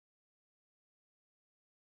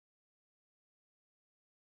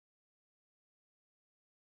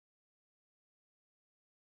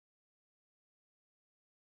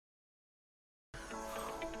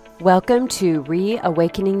Welcome to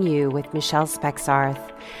Reawakening You with Michelle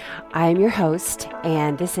Spexarth. I'm your host,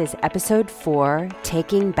 and this is episode 4,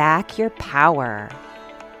 Taking Back Your Power.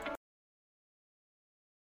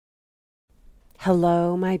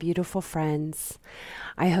 Hello, my beautiful friends.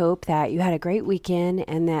 I hope that you had a great weekend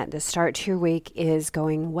and that the start to your week is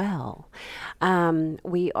going well.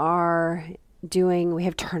 We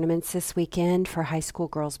have tournaments this weekend for high school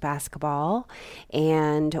girls basketball,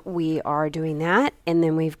 and we are doing that. And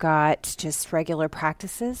then we've got just regular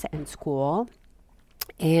practices and school.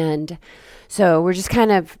 And so we're just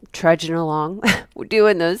kind of trudging along,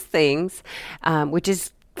 doing those things, which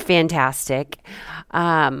is fantastic.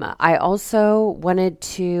 I also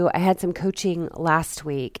I had some coaching last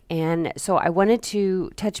week, and so I wanted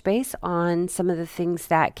to touch base on some of the things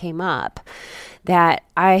that came up that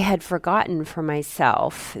I had forgotten for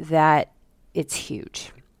myself that it's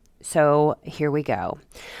huge. So here we go.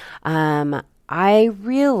 I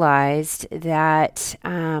realized that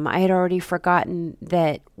I had already forgotten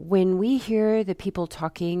that when we hear the people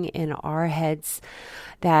talking in our heads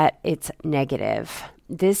that it's negative,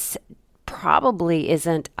 this probably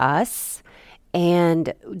isn't us.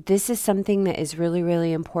 And this is something that is really,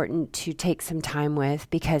 really important to take some time with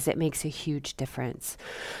because it makes a huge difference.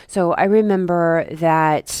 So I remember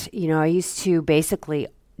that, I used to basically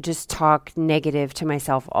just talk negative to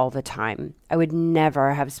myself all the time. I would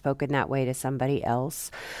never have spoken that way to somebody else,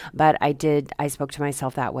 but I did. I spoke to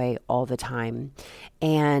myself that way all the time.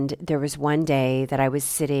 And there was one day that I was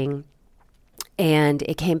sitting and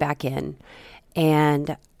it came back in,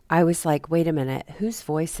 and I was like, wait a minute, whose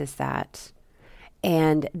voice is that?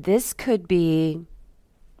 And this could be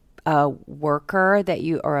a worker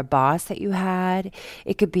or a boss that you had.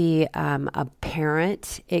 It could be a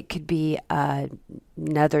parent. It could be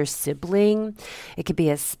another sibling. It could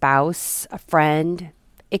be a spouse, a friend.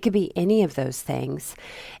 It could be any of those things.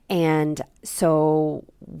 And so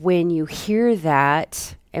when you hear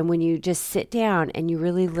that, and when you just sit down and you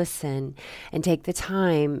really listen and take the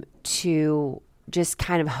time to just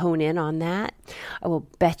kind of hone in on that, I will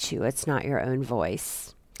bet you it's not your own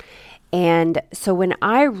voice. And so when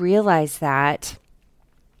I realized that,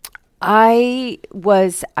 I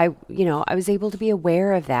was able to be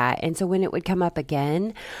aware of that. And so when it would come up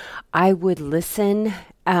again, I would listen.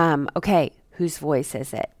 Okay, whose voice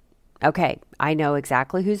is it? Okay, I know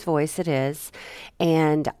exactly whose voice it is.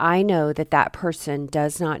 And I know that that person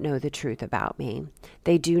does not know the truth about me.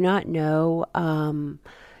 They do not know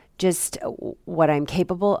just what I'm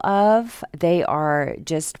capable of. They are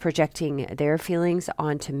just projecting their feelings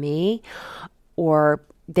onto me, or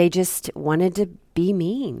they just wanted to be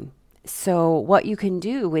mean. So what you can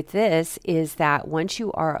do with this is that once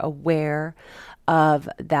you are aware of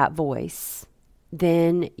that voice,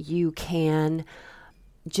 then you can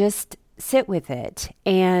just sit with it.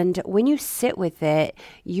 And when you sit with it,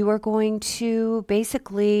 you are going to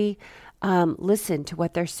basically listen to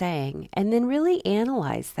what they're saying and then really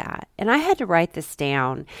analyze that. And I had to write this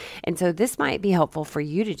down. And so this might be helpful for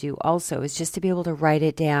you to do also, is just to be able to write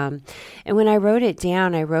it down. And when I wrote it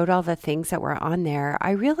down, I wrote all the things that were on there.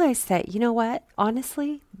 I realized that, you know what,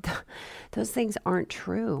 honestly, those things aren't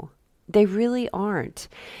true. They really aren't.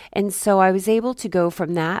 And so I was able to go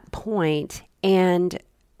from that point and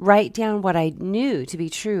write down what I knew to be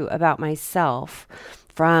true about myself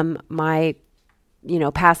from my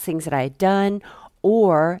past things that I had done,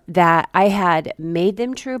 or that I had made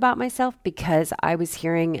them true about myself because I was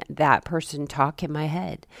hearing that person talk in my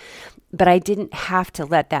head. But I didn't have to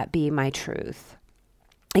let that be my truth.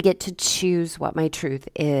 I get to choose what my truth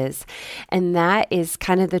is. And that is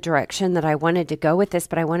kind of the direction that I wanted to go with this,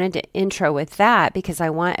 but I wanted to intro with that because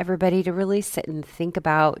I want everybody to really sit and think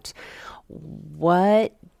about,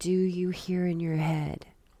 what do you hear in your head?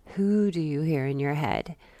 Who do you hear in your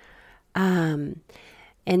head?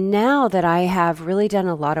 And now that I have really done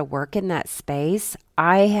a lot of work in that space,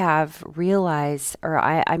 I have realized, or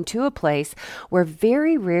I'm to a place where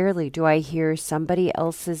very rarely do I hear somebody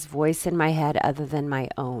else's voice in my head other than my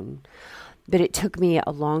own. But it took me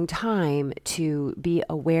a long time to be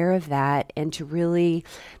aware of that and to really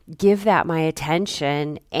give that my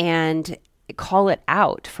attention and call it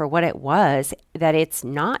out for what it was, that it's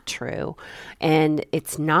not true and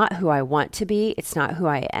it's not who I want to be. It's not who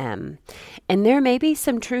I am. And there may be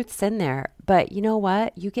some truths in there, but you know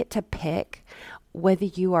what? You get to pick whether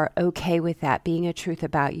you are okay with that being a truth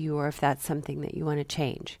about you or if that's something that you want to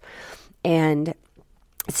change. And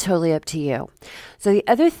it's totally up to you. So the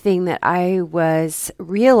other thing that I was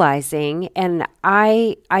realizing, and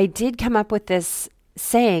I did come up with this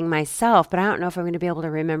saying myself, but I don't know if I'm going to be able to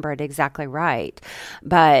remember it exactly right.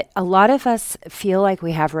 But a lot of us feel like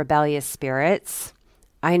we have rebellious spirits.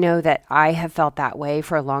 I know that I have felt that way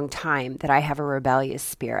for a long time, that I have a rebellious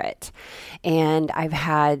spirit. And I've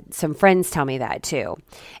had some friends tell me that too.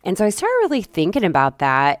 And so I started really thinking about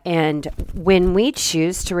that. And when we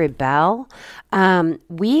choose to rebel,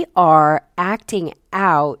 we are acting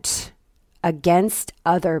out against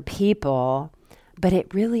other people, but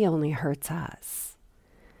it really only hurts us.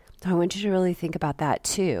 So I want you to really think about that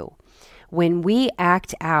too. When we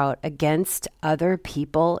act out against other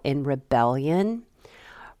people in rebellion,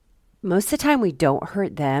 most of the time we don't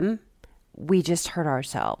hurt them, we just hurt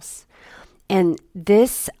ourselves. And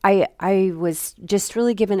this, I was just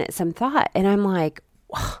really giving it some thought, and I'm like,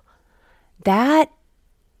 wow, that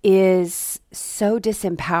is so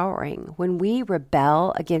disempowering. When we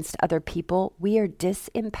rebel against other people, we are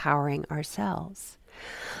disempowering ourselves.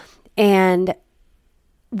 And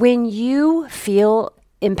when you feel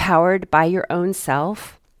empowered by your own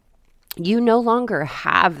self, you no longer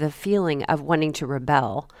have the feeling of wanting to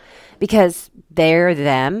rebel, because they're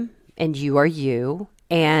them and you are you,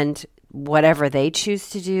 and whatever they choose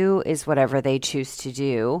to do is whatever they choose to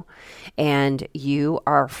do, and you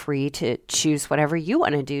are free to choose whatever you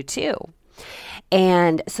want to do too.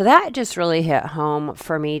 And so that just really hit home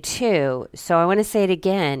for me too. So I want to say it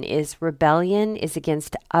again, is rebellion is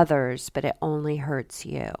against others, but it only hurts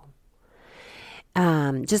you.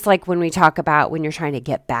 Just like when we talk about when you're trying to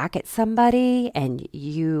get back at somebody and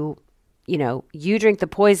you drink the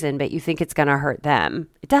poison, but you think it's going to hurt them.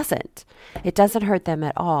 It doesn't. It doesn't hurt them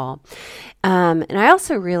at all. And I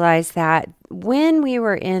also realized that when we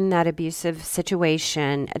were in that abusive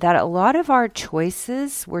situation, that a lot of our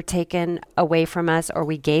choices were taken away from us, or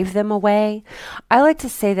we gave them away. I like to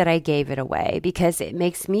say that I gave it away because it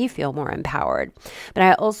makes me feel more empowered. But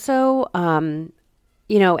I also, and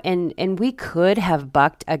we could have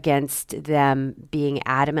bucked against them being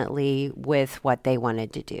adamantly with what they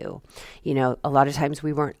wanted to do. A lot of times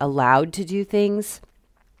we weren't allowed to do things.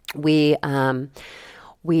 We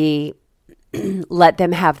let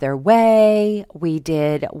them have their way. We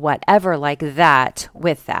did whatever like that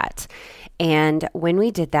with that. And when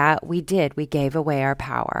we did that, we gave away our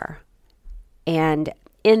power. And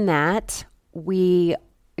in that, we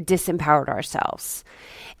disempowered ourselves.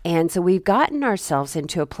 And so we've gotten ourselves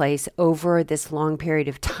into a place over this long period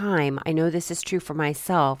of time. I know this is true for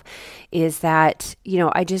myself, is that,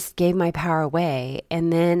 I just gave my power away.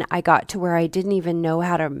 And then I got to where I didn't even know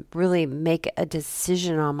how to really make a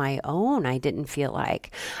decision on my own. I didn't feel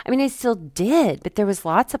like, I still did, but there was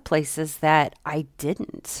lots of places that I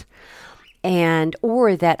didn't.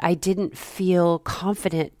 Or that I didn't feel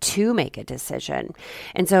confident to make a decision.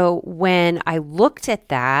 And so when I looked at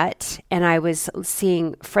that and I was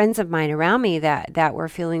seeing friends of mine around me that were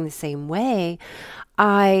feeling the same way,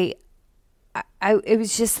 it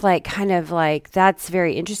was just like, kind of like, that's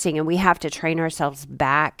very interesting. And we have to train ourselves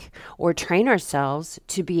back, or train ourselves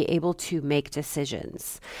to be able to make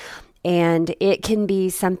decisions. And it can be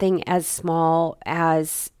something as small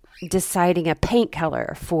as deciding a paint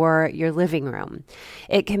color for your living room.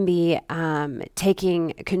 It can be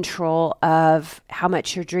taking control of how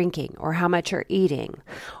much you're drinking or how much you're eating,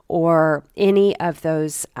 or any of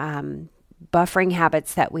those buffering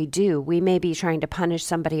habits that we do. We may be trying to punish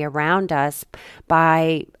somebody around us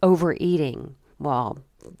by overeating. Well,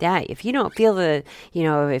 yeah, if you don't feel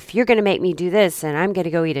if you're going to make me do this, and I'm going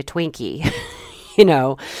to go eat a Twinkie,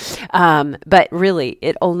 but really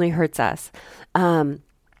it only hurts us.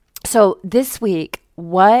 So this week,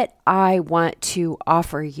 what I want to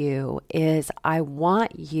offer you is I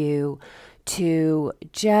want you to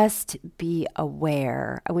just be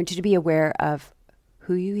aware. I want you to be aware of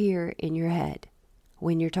who you hear in your head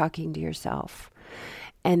when you're talking to yourself.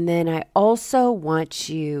 And then I also want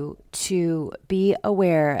you to be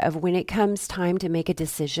aware of when it comes time to make a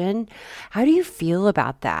decision. How do you feel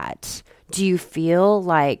about that? Do you feel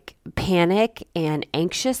like panic and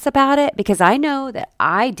anxious about it? Because I know that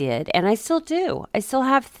I did, and I still do. I still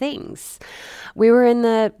have things. We were in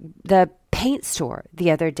the paint store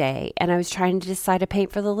the other day, and I was trying to decide a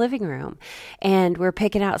paint for the living room, and we're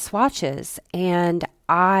picking out swatches, and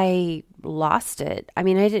I lost it. I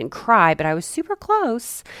didn't cry, but I was super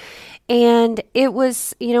close. And it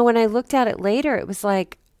was, when I looked at it later, it was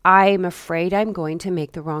like, I'm afraid I'm going to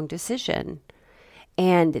make the wrong decision.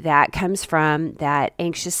 And that comes from that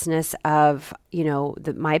anxiousness of,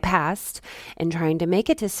 my past, and trying to make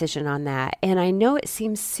a decision on that. And I know it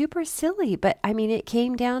seems super silly, but it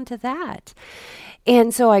came down to that.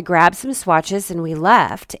 And so I grabbed some swatches and we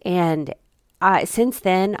left. And since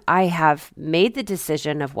then, I have made the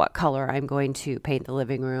decision of what color I'm going to paint the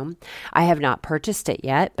living room. I have not purchased it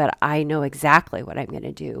yet, but I know exactly what I'm going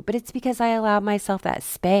to do. But it's because I allowed myself that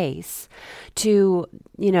space to,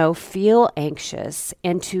 feel anxious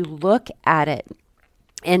and to look at it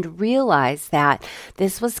and realize that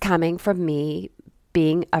this was coming from me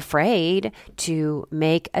being afraid to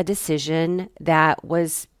make a decision that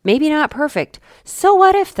was maybe not perfect. So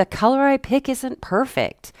what if the color I pick isn't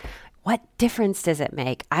perfect? What difference does it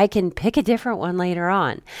make? I can pick a different one later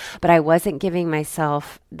on, but I wasn't giving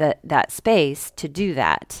myself that space to do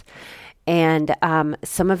that. And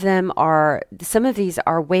some of these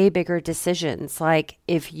are way bigger decisions. Like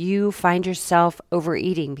if you find yourself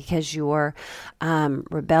overeating because you're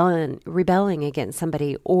rebelling against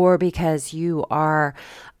somebody, or because you are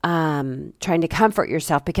trying to comfort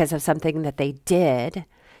yourself because of something that they did,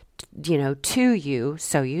 to you,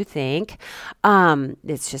 so you think,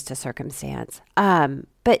 it's just a circumstance.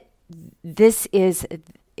 But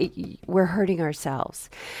we're hurting ourselves.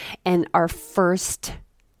 And our first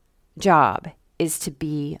job is to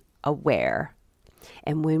be aware.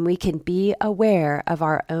 And when we can be aware of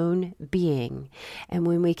our own being, and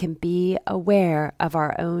when we can be aware of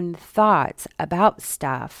our own thoughts about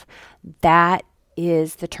stuff, that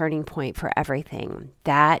is the turning point for everything.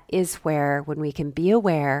 That is where, when we can be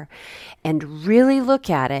aware and really look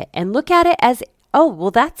at it as, oh,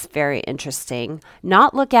 well, that's very interesting.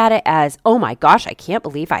 Not look at it as, oh my gosh, I can't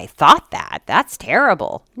believe I thought that. That's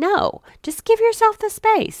terrible. No, just give yourself the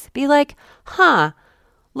space. Be like,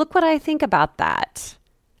 look what I think about that.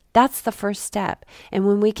 That's the first step. And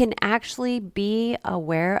when we can actually be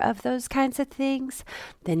aware of those kinds of things,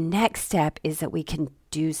 the next step is that we can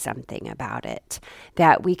do something about it,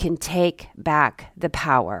 that we can take back the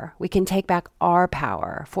power. We can take back our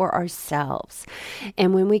power for ourselves.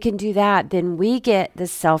 And when we can do that, then we get the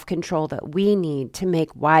self-control that we need to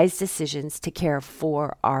make wise decisions to care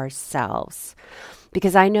for ourselves.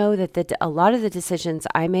 Because I know that a lot of the decisions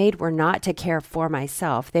I made were not to care for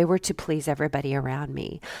myself. They were to please everybody around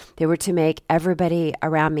me. They were to make everybody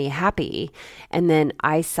around me happy. And then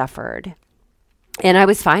I suffered. And I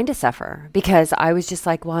was fine to suffer because I was just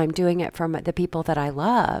like, well, I'm doing it for the people that I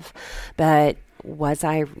love. But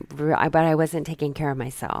I wasn't taking care of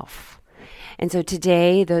myself. And so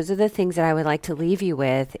today, those are the things that I would like to leave you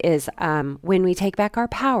with is when we take back our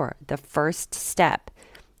power, the first step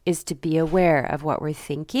is to be aware of what we're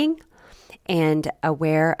thinking and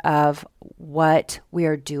aware of what we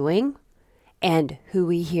are doing and who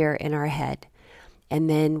we hear in our head. And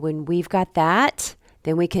then when we've got that,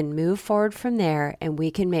 then we can move forward from there and we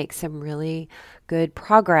can make some really good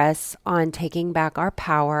progress on taking back our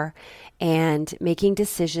power and making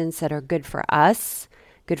decisions that are good for us,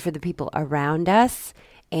 good for the people around us,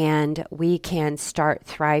 and we can start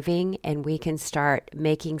thriving and we can start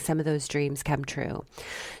making some of those dreams come true.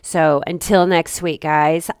 So until next week,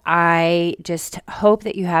 guys, I just hope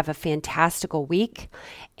that you have a fantastical week,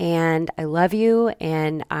 and I love you,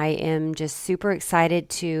 and I am just super excited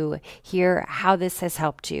to hear how this has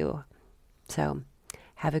helped you. So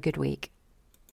have a good week.